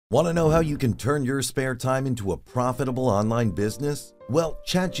Want to know how you can turn your spare time into a profitable online business? Well,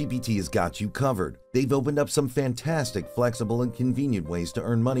 ChatGPT has got you covered. They've opened up some fantastic, flexible, and convenient ways to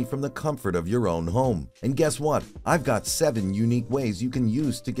earn money from the comfort of your own home. And guess what? I've got 7 unique ways you can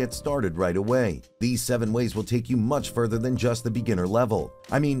use to get started right away. These 7 ways will take you much further than just the beginner level.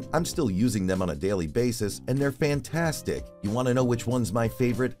 I mean, I'm still using them on a daily basis, and they're fantastic. You want to know which one's my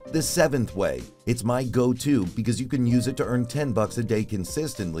favorite? The 7th way. It's my go-to because you can use it to earn $10 a day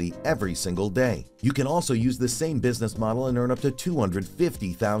consistently every single day. You can also use the same business model and earn up to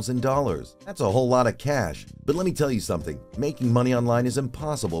 $250,000. That's a whole lot of cash. But let me tell you something, making money online is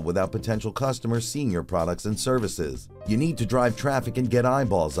impossible without potential customers seeing your products and services. You need to drive traffic and get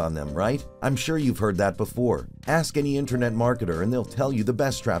eyeballs on them, right? I'm sure you've heard that before. Ask any internet marketer and they'll tell you the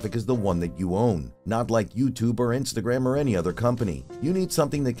best traffic is the one that you own, not like YouTube or Instagram or any other company. You need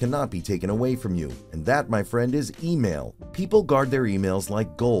something that cannot be taken away from you, and that, my friend, is email. People guard their emails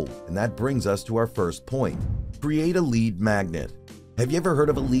like gold, and that brings us to our first point. Create a lead magnet. Have you ever heard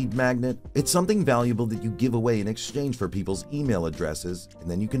of a lead magnet? It's something valuable that you give away in exchange for people's email addresses,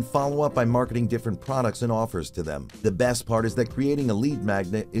 and then you can follow up by marketing different products and offers to them. The best part is that creating a lead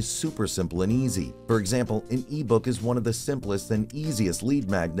magnet is super simple and easy. For example, an ebook is one of the simplest and easiest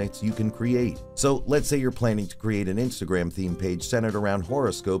lead magnets you can create. So let's say you're planning to create an Instagram theme page centered around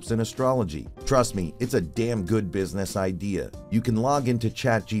horoscopes and astrology. Trust me, it's a damn good business idea. You can log into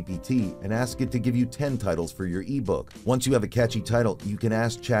ChatGPT and ask it to give you 10 titles for your ebook. Once you have a catchy title, you can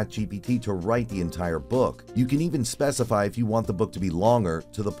ask ChatGPT to write the entire book. You can even specify if you want the book to be longer,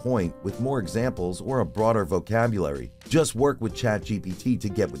 to the point, with more examples, or a broader vocabulary. Just work with ChatGPT to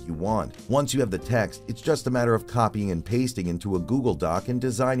get what you want. Once you have the text, it's just a matter of copying and pasting into a Google Doc and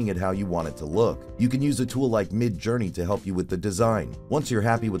designing it how you want it to look. You can use a tool like Midjourney to help you with the design. Once you're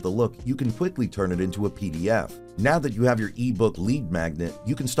happy with the look, you can quickly turn it into a PDF. Now that you have your ebook lead magnet,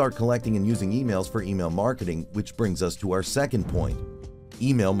 you can start collecting and using emails for email marketing, which brings us to our second point.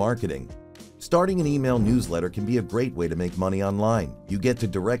 Email marketing. Starting an email newsletter can be a great way to make money online. You get to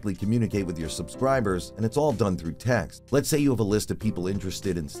directly communicate with your subscribers, and it's all done through text. Let's say you have a list of people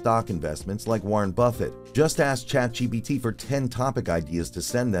interested in stock investments like Warren Buffett. Just ask ChatGPT for 10 topic ideas to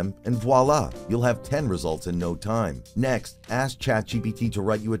send them, and voila, you'll have 10 results in no time. Next, ask ChatGPT to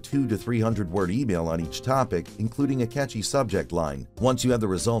write you a 200 to 300 word email on each topic, including a catchy subject line. Once you have the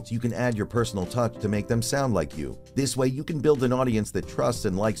results, you can add your personal touch to make them sound like you. This way, you can build an audience that trusts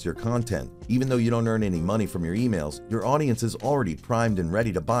and likes your content. Even though you don't earn any money from your emails, your audience is already primed and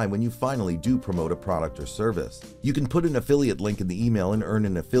ready to buy when you finally do promote a product or service. You can put an affiliate link in the email and earn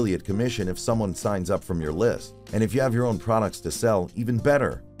an affiliate commission if someone signs up from your list. And if you have your own products to sell, even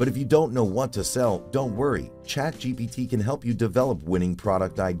better. But if you don't know what to sell, don't worry. ChatGPT can help you develop winning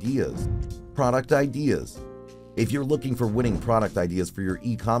product ideas. Product ideas. If you're looking for winning product ideas for your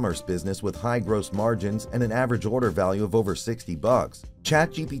e-commerce business with high gross margins and an average order value of over $60,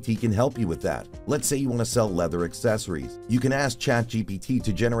 ChatGPT can help you with that. Let's say you want to sell leather accessories. You can ask ChatGPT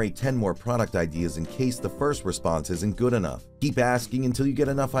to generate 10 more product ideas in case the first response isn't good enough. Keep asking until you get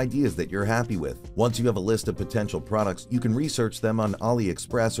enough ideas that you're happy with. Once you have a list of potential products, you can research them on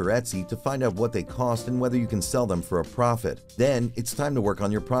AliExpress or Etsy to find out what they cost and whether you can sell them for a profit. Then, it's time to work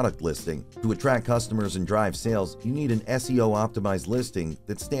on your product listing. To attract customers and drive sales, you need an SEO-optimized listing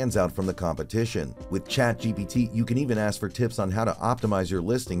that stands out from the competition. With ChatGPT, you can even ask for tips on how to optimize your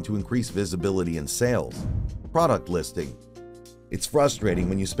listing to increase visibility and sales. Product listing. It's frustrating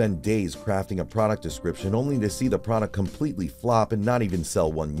when you spend days crafting a product description only to see the product completely flop and not even sell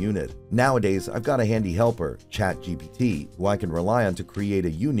one unit. Nowadays, I've got a handy helper, ChatGPT, who I can rely on to create a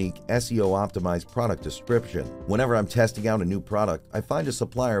unique SEO-optimized product description. Whenever I'm testing out a new product, I find a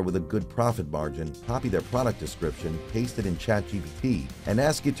supplier with a good profit margin, copy their product description, paste it in ChatGPT, and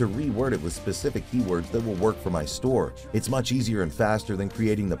ask it to reword it with specific keywords that will work for my store. It's much easier and faster than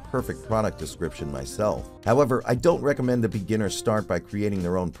creating the perfect product description myself. However, I don't recommend that beginners start by creating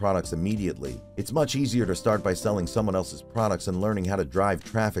their own products immediately. It's much easier to start by selling someone else's products and learning how to drive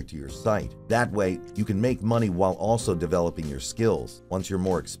traffic to your site. That way, you can make money while also developing your skills. Once you're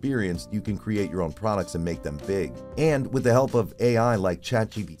more experienced, you can create your own products and make them big. And with the help of AI like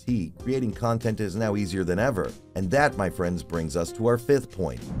ChatGPT, creating content is now easier than ever. And that, my friends, brings us to our 5th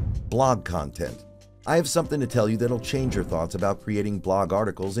point: blog content. I have something to tell you that'll change your thoughts about creating blog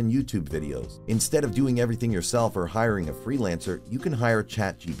articles and YouTube videos. Instead of doing everything yourself or hiring a freelancer, you can hire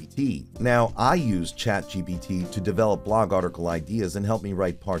ChatGPT. Now, I use ChatGPT to develop blog article ideas and help me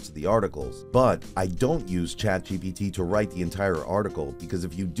write parts of the articles. But I don't use ChatGPT to write the entire article because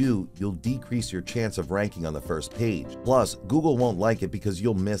if you do, you'll decrease your chance of ranking on the first page. Plus, Google won't like it because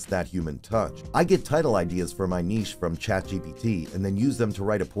you'll miss that human touch. I get title ideas for my niche from ChatGPT and then use them to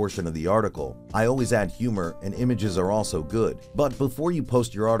write a portion of the article. I always add humor, and images are also good. But before you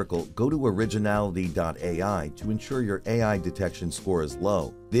post your article, go to originality.ai to ensure your AI detection score is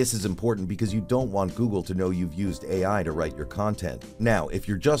low. This is important because you don't want Google to know you've used AI to write your content. Now, if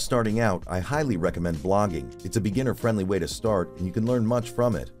you're just starting out, I highly recommend blogging. It's a beginner-friendly way to start, and you can learn much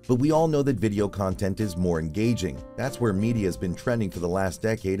from it. But we all know that video content is more engaging. That's where media has been trending for the last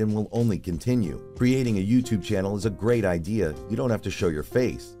decade and will only continue. Creating a YouTube channel is a great idea. You don't have to show your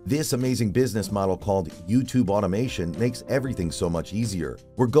face. This amazing business model called YouTube automation makes everything so much easier.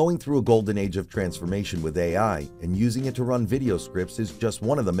 We're going through a golden age of transformation with AI, and using it to run video scripts is just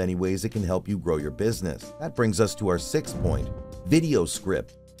one of the many ways it can help you grow your business. That brings us to our sixth point: video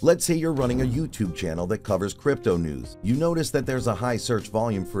script. Let's say you're running a YouTube channel that covers crypto news. You notice that there's a high search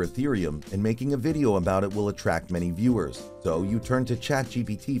volume for Ethereum, and making a video about it will attract many viewers. So you turn to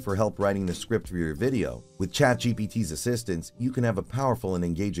ChatGPT for help writing the script for your video. With ChatGPT's assistance, you can have a powerful and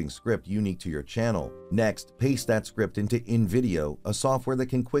engaging script unique to your channel. Next, paste that script into InVideo, a software that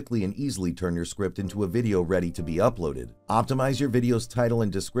can quickly and easily turn your script into a video ready to be uploaded. Optimize your video's title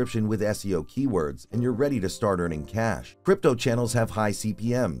and description with SEO keywords, and you're ready to start earning cash. Crypto channels have high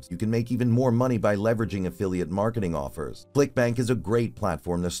CPMs. You can make even more money by leveraging affiliate marketing offers. ClickBank is a great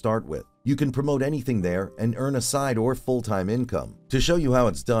platform to start with. You can promote anything there and earn a side or full-time income. To show you how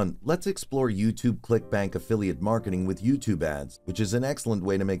it's done, let's explore YouTube ClickBank affiliate marketing with YouTube ads, which is an excellent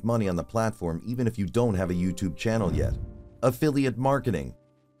way to make money on the platform even if you don't have a YouTube channel yet. Affiliate marketing.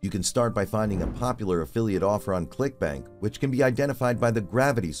 You can start by finding a popular affiliate offer on ClickBank, which can be identified by the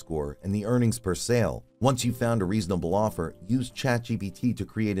gravity score and the earnings per sale. Once you've found a reasonable offer, use ChatGPT to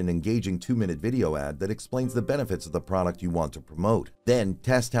create an engaging 2-minute video ad that explains the benefits of the product you want to promote. Then,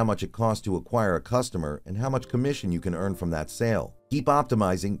 test how much it costs to acquire a customer and how much commission you can earn from that sale. Keep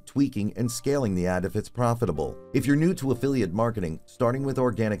optimizing, tweaking, and scaling the ad if it's profitable. If you're new to affiliate marketing, starting with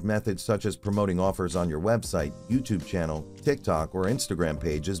organic methods such as promoting offers on your website, YouTube channel, TikTok, or Instagram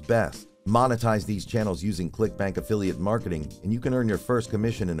page is best. Monetize these channels using ClickBank affiliate marketing, and you can earn your first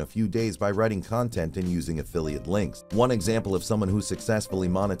commission in a few days by writing content and using affiliate links. One example of someone who successfully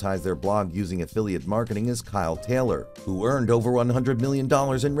monetized their blog using affiliate marketing is Kyle Taylor, who earned over $100 million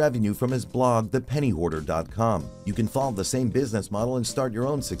in revenue from his blog, thepennyhoarder.com. You can follow the same business model and start your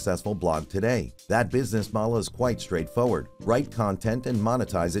own successful blog today. That business model is quite straightforward. Write content and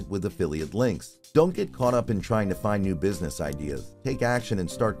monetize it with affiliate links. Don't get caught up in trying to find new business ideas. Take action and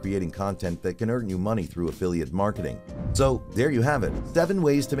start creating content that can earn you money through affiliate marketing. So there you have it, 7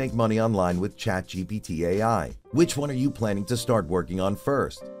 ways to make money online with ChatGPT AI. Which one are you planning to start working on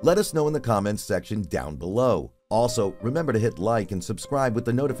first? Let us know in the comments section down below. Also, remember to hit like and subscribe with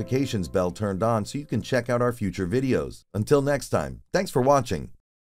the notifications bell turned on so you can check out our future videos. Until next time, thanks for watching.